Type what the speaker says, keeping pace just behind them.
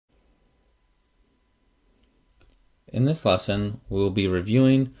In this lesson, we will be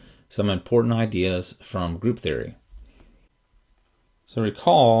reviewing some important ideas from group theory. So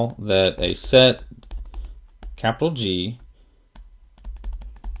recall that a set capital G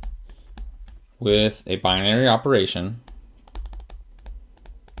with a binary operation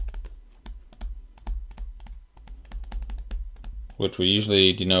which we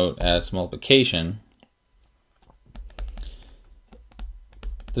usually denote as multiplication.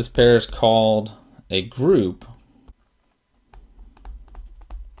 This pair is called a group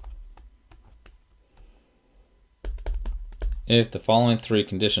if the following three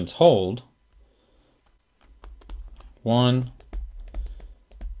conditions hold. 1,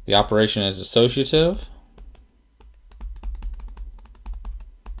 the operation is associative.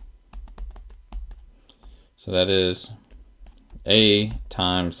 So that is A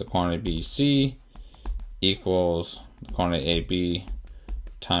times the quantity BC equals the quantity AB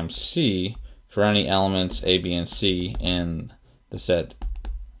times C for any elements A, B, and C in the set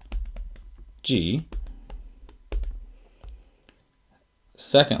G.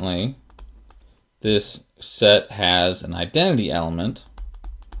 Secondly, this set has an identity element.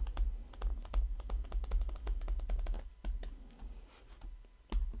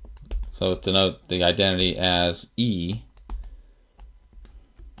 So let's denote the identity as E.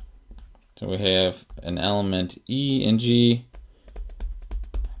 So we have an element E in G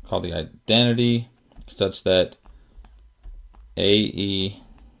called the identity such that AE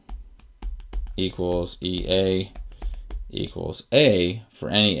equals EA equals A for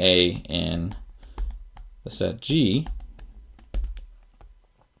any A in the set G.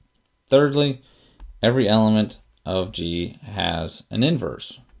 Thirdly, every element of G has an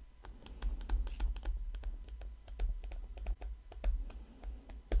inverse.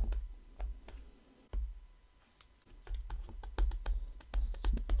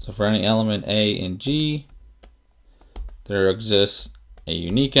 So for any element A in G, there exists a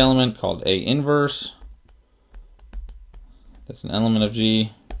unique element called A inverse. That's an element of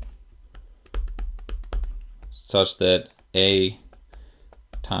G such that A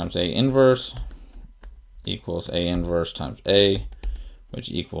times A inverse equals A inverse times A, which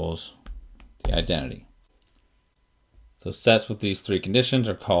equals the identity. So sets with these three conditions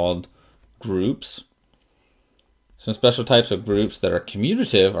are called groups. Some special types of groups that are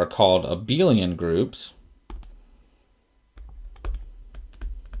commutative are called abelian groups.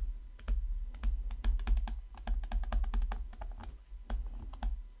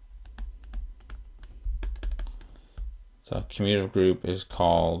 So a commutative group is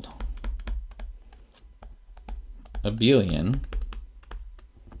called abelian.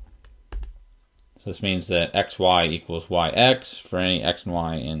 So this means that xy equals yx for any x and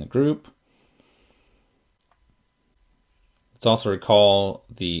y in the group. Let's also recall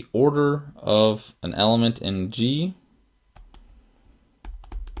the order of an element in G.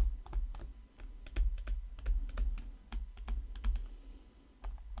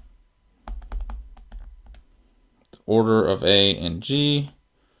 The order of A in G,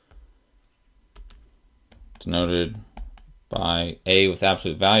 denoted by A with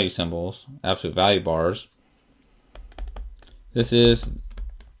absolute value symbols, absolute value bars. This is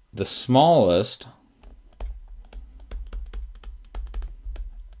the smallest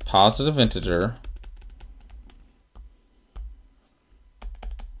positive integer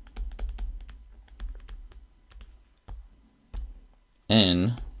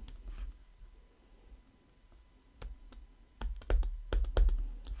n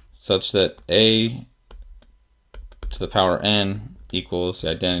such that A to the power n equals the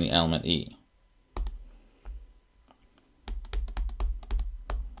identity element E.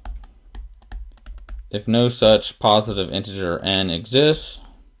 If no such positive integer n exists,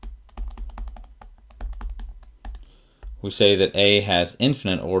 we say that A has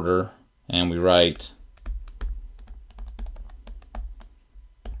infinite order, and we write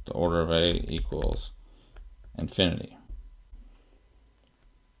the order of A equals infinity.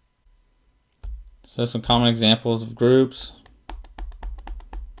 So some common examples of groups.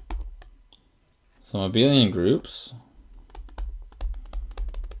 Some abelian groups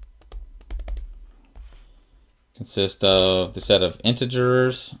consist of the set of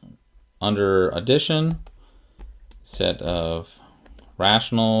integers under addition, set of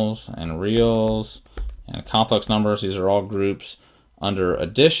rationals and reals and complex numbers. These are all groups under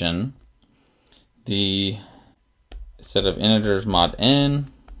addition. The set of integers mod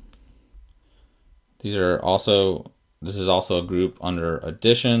n. This is also a group under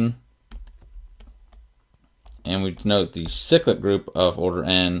addition. And we denote the cyclic group of order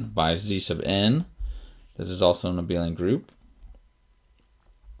n by z sub n. This is also an abelian group.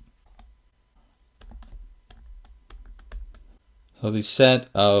 So the set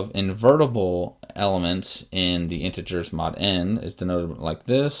of invertible elements in the integers mod n is denoted like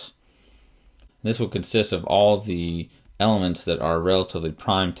this. This will consist of all the elements that are relatively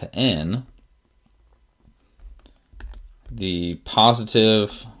prime to n. The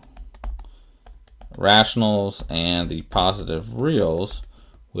positive rationals and the positive reals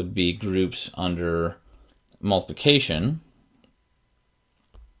would be groups under multiplication.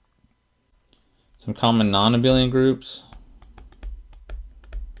 Some common non-abelian groups.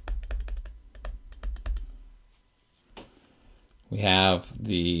 We have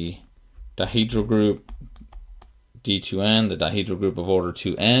the dihedral group D2n, the dihedral group of order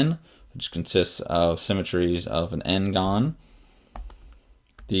 2n, which consists of symmetries of an n-gon.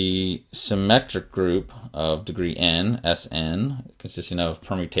 The symmetric group of degree n, Sn, consisting of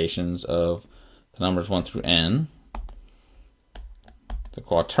permutations of the numbers 1 through n. The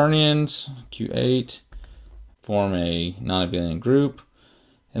quaternions, Q8, form a non-abelian group.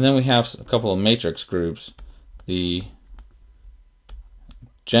 And then we have a couple of matrix groups. The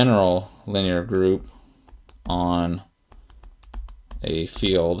general linear group on a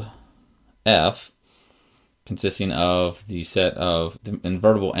field F, consisting of the set of the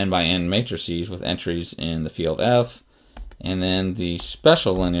invertible n by n matrices with entries in the field F, and then the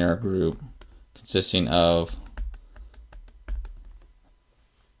special linear group consisting of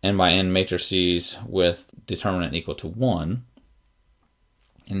n by n matrices with determinant equal to 1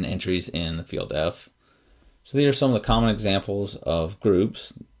 and entries in the field F. So these are some of the common examples of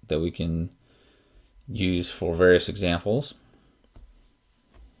groups that we can use for various examples.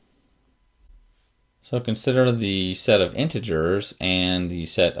 So consider the set of integers and the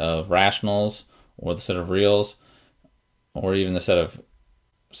set of rationals, or the set of reals, or even the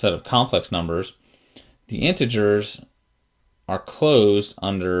set of complex numbers. The integers are closed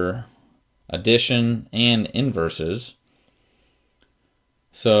under addition and inverses.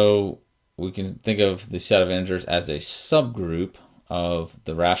 So we can think of the set of integers as a subgroup of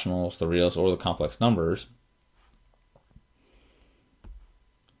the rationals, the reals, or the complex numbers.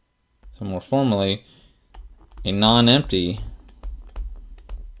 So more formally, a non-empty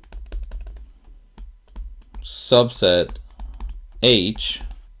subset H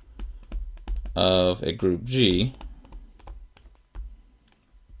of a group G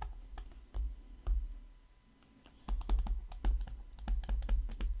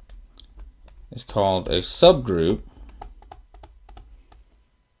is called a subgroup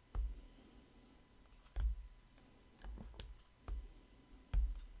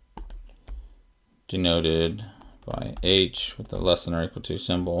denoted by H with the less than or equal to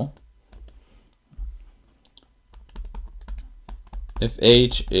symbol if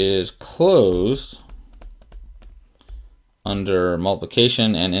H is closed under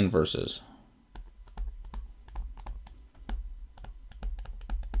multiplication and inverses.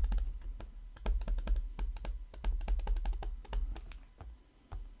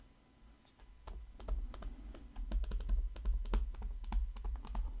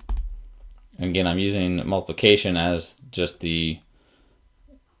 Again, I'm using multiplication as just the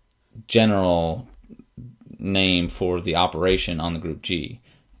general name for the operation on the group G.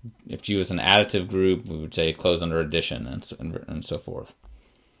 If G was an additive group, we would say closed under addition and so forth.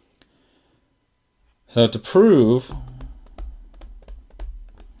 So to prove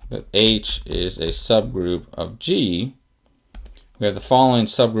that H is a subgroup of G, we have the following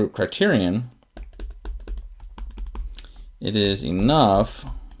subgroup criterion. It is enough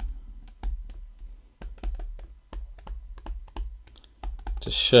to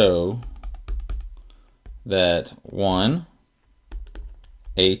show that 1,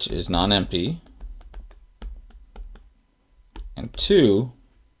 H is non-empty, and 2,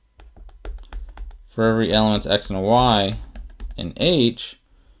 for every element x and y in H,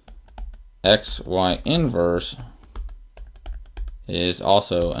 x, y inverse is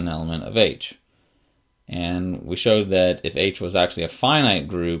also an element of H. And we showed that if H was actually a finite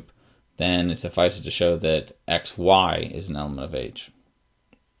group, then it suffices to show that x, y is an element of H.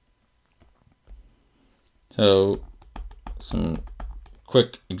 So some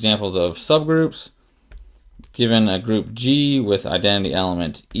quick examples of subgroups. Given a group G with identity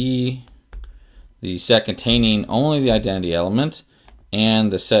element E, the set containing only the identity element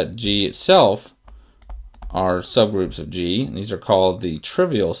and the set G itself are subgroups of G. These are called the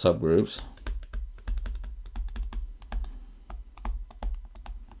trivial subgroups.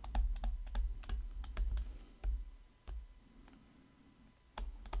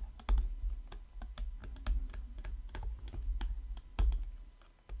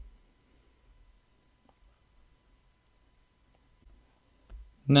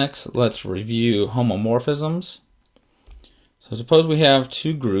 Next, let's review homomorphisms. So suppose we have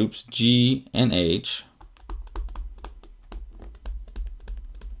two groups, G and H.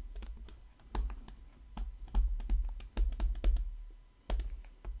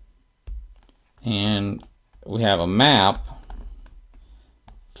 And we have a map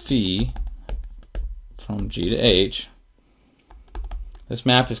phi from G to H. This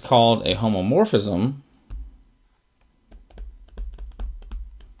map is called a homomorphism.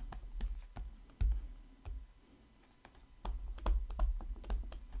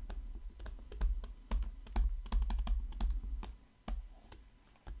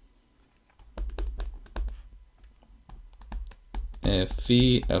 If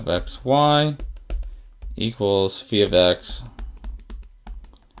phi of xy equals phi of x,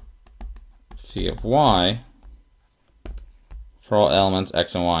 phi of y for all elements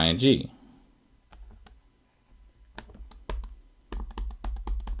x and y and g.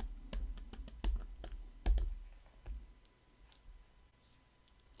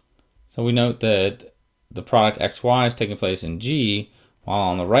 So we note that the product xy is taking place in G, while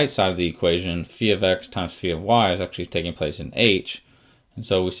on the right side of the equation, phi of x times phi of y is actually taking place in H. And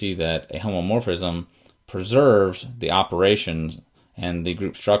so we see that a homomorphism preserves the operations and the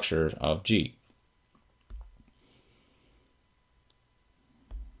group structure of G.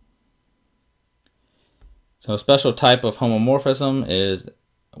 So a special type of homomorphism is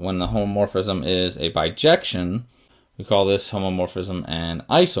when the homomorphism is a bijection. We call this homomorphism an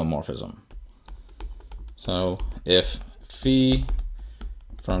isomorphism. So if phi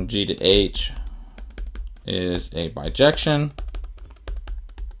from G to H is a bijection,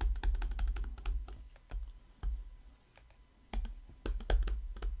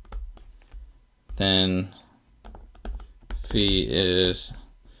 then phi is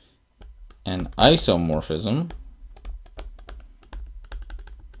an isomorphism,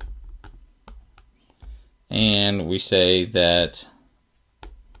 and we say that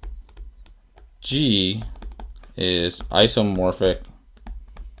G is isomorphic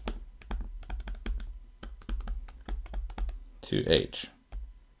to H,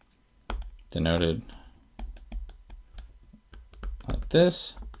 denoted like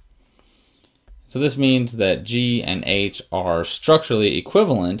this. So this means that G and H are structurally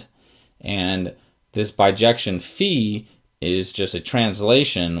equivalent, and this bijection phi is just a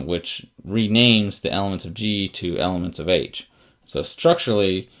translation which renames the elements of G to elements of H. So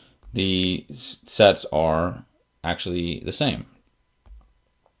structurally, the sets are actually the same.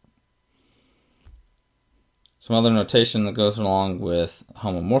 Some other notation that goes along with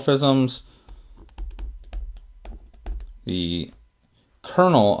homomorphisms: the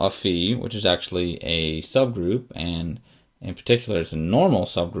kernel of phi, which is actually a subgroup, and in particular it's a normal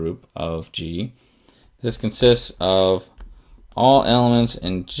subgroup of G. This consists of all elements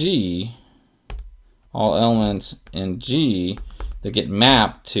in G that get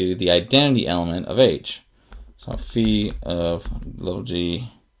mapped to the identity element of H. So phi of little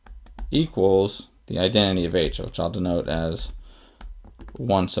g equals the identity of H, which I'll denote as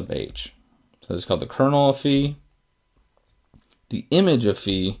 1 sub H. So this is called the kernel of phi. The image of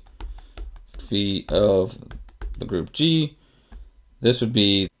phi of the group G, this would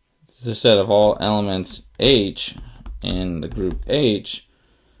be the set of all elements H in the group H,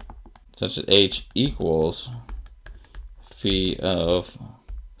 such that H equals phi of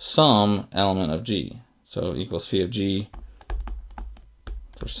some element of G. So equals phi of G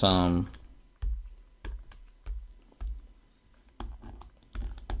for some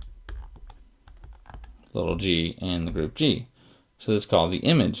little g in the group G. So this is called the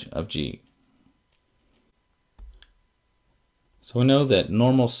image of G. So we know that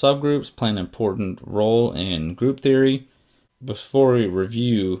normal subgroups play an important role in group theory. Before we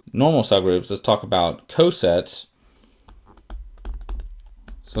review normal subgroups, let's talk about cosets.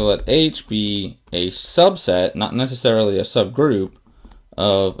 So let H be a subset, not necessarily a subgroup,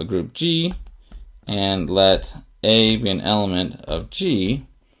 of a group G, and let A be an element of G.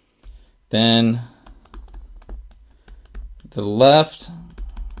 Then the left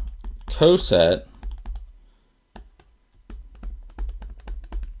coset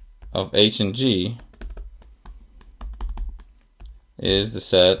of H and G is the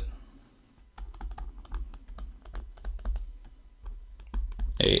set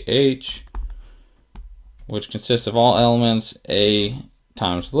AH, which consists of all elements A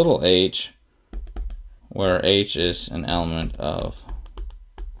times little h, where H is an element of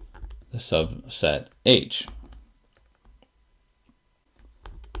the subset H.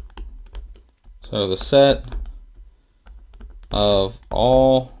 So the set of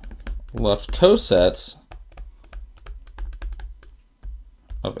all left cosets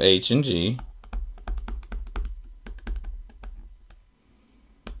of H and G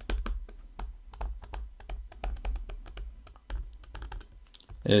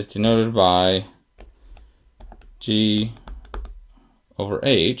is denoted by G over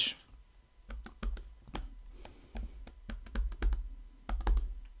H.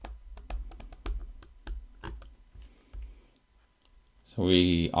 So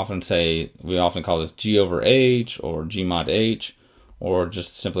we often call this G over H or G mod H, or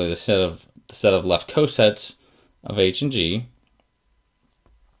just simply the set of left cosets of H and G.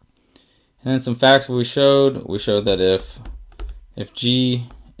 And then some facts we showed that if G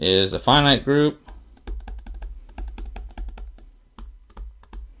is a finite group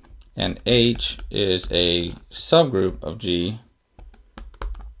and H is a subgroup of G,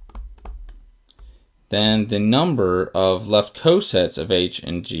 then the number of left cosets of H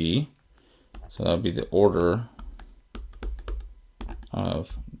and G, so that would be the order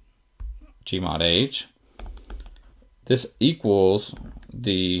of G mod H, this equals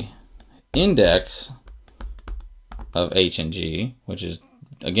the index of H and G, which is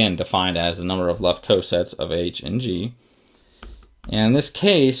again defined as the number of left cosets of H and G. And in this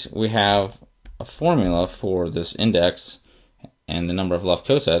case, we have a formula for this index and the number of left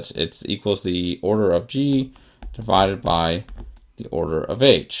cosets. It equals the order of G divided by the order of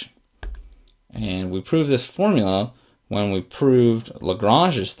H. And we proved this formula when we proved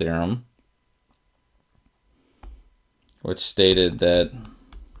Lagrange's theorem, which stated that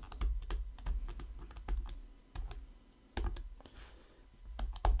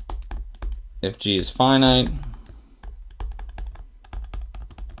if G is finite,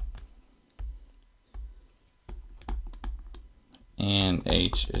 and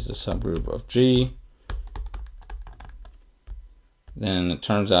H is a subgroup of G, then it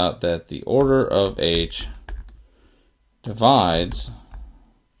turns out that the order of H divides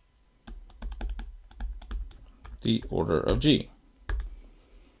the order of G.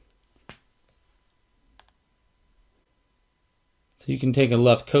 So you can take a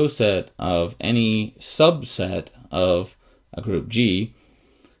left coset of any subset of a group G,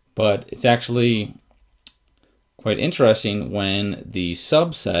 but it's actually quite interesting when the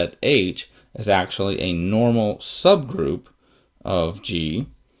subset H is actually a normal subgroup of G.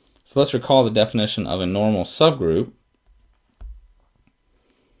 So let's recall the definition of a normal subgroup.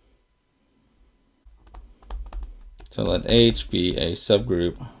 So let H be a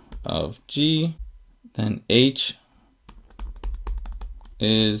subgroup of G, then H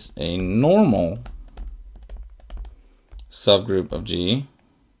is a normal subgroup of G,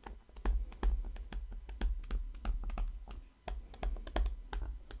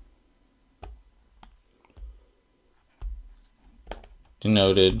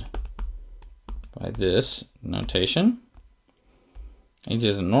 denoted by this notation. H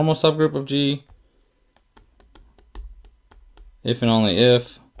is a normal subgroup of G if and only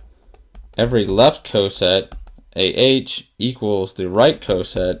if every left coset AH equals the right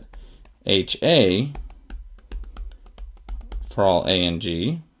coset HA for all A and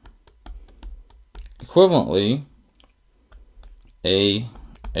G. Equivalently, A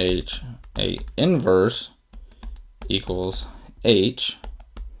inverse equals H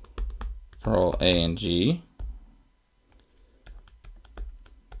for all A and G.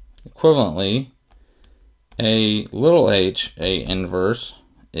 Equivalently, A little h, A inverse,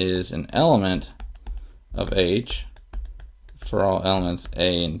 is an element of H for all elements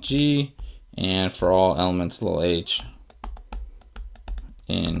A and G, and for all elements little h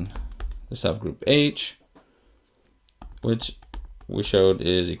in the subgroup H, which we showed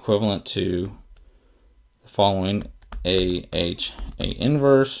is equivalent to the following. A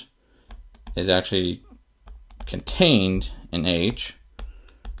inverse is actually contained in H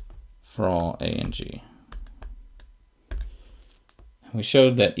for all A and G. We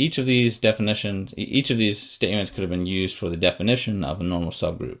showed that each of these statements could have been used for the definition of a normal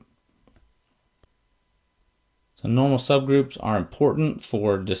subgroup. So normal subgroups are important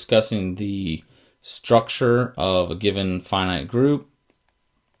for discussing the structure of a given finite group.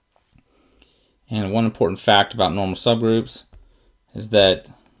 And one important fact about normal subgroups is that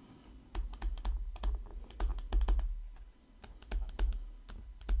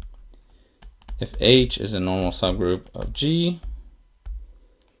if H is a normal subgroup of G,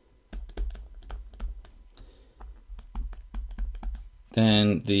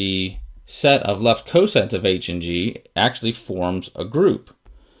 then the set of left cosets of H and G actually forms a group.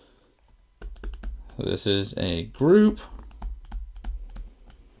 So this is a group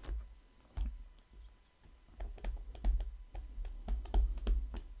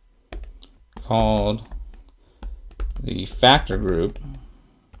called the factor group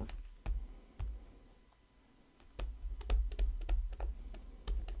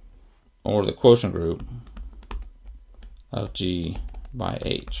or the quotient group of G by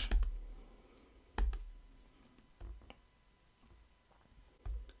H.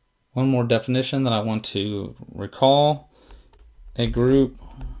 One more definition that I want to recall. A group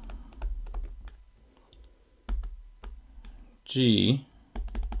G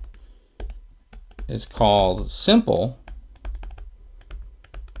is called simple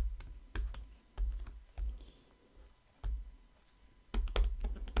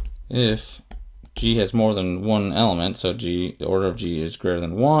if G has more than one element, so the order of G is greater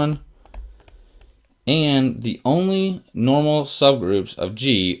than 1, and the only normal subgroups of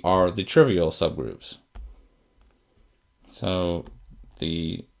G are the trivial subgroups. So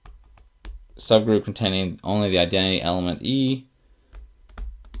the subgroup containing only the identity element E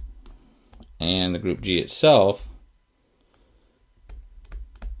and the group G itself,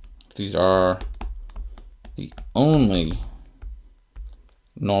 these are the only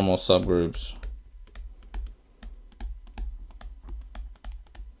normal subgroups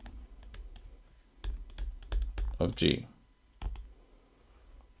of G.